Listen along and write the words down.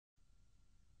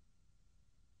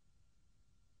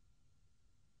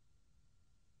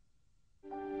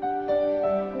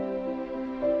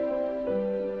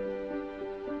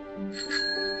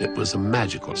It was a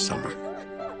magical summer.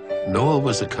 Noah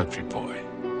was a country boy.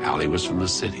 Allie was from the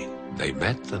city. They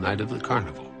met the night of the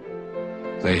carnival.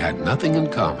 They had nothing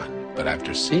in common, but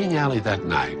after seeing Allie that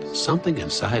night, something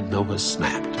inside Noah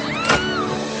snapped.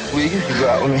 Will you go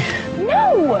out with me?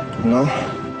 No! No?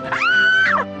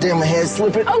 Damn, my hand's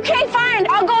slipping. Okay, fine.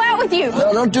 I'll go out with you.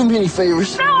 No, don't do me any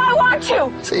favors. No, I want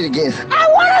to. Say it again. I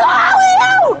want to go out with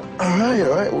you!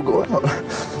 All right, we'll go out.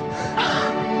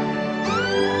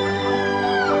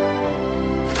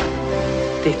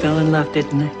 They fell in love,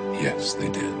 didn't they? Yes, they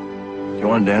did. You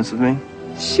want to dance with me?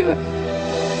 Sure.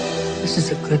 This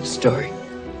is a good story.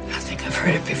 I think I've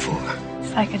heard it before.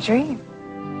 It's like a dream.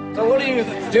 So what do you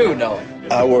do, Noah?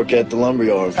 I work at the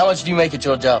lumberyard. How much do you make at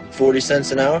your job? 40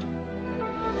 cents an hour?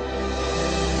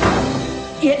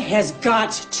 It has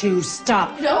got to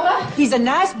stop. Noah? He's a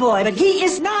nice boy, but he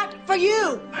is not for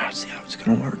you. I don't see how it's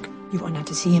gonna work. You want not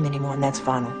to see him anymore, and that's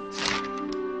final.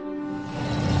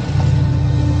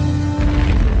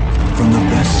 From the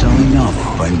best-selling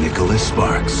novel by Nicholas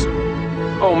Sparks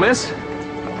Oh, miss.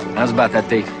 How's about that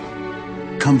date?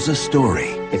 comes a story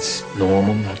It's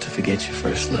normal not to forget your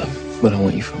first love, but I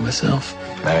want you for myself.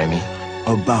 Marry me.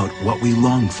 about what we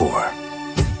long for,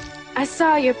 I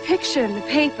saw your picture in the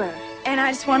paper, and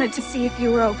I just wanted to see if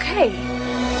you were okay.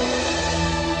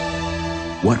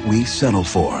 what we settle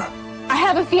for, I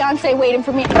have a fiancé waiting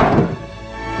for me.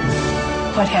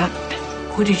 What happened?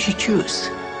 Who did you choose?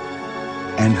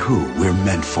 and who we're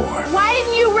meant for. Why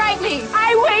didn't you write me? I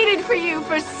waited for you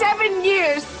for 7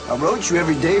 years. I wrote you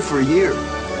every day for a year.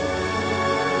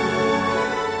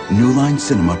 New Line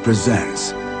Cinema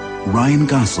presents Ryan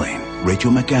Gosling,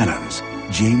 Rachel McAdams,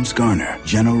 James Garner,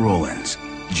 Jenna Rollins,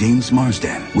 James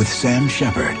Marsden with Sam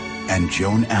Shepard and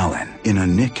Joan Allen in a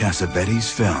Nick Cassavetes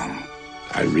film.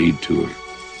 I read to her,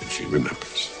 and she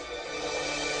remembers.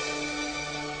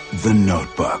 The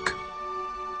Notebook.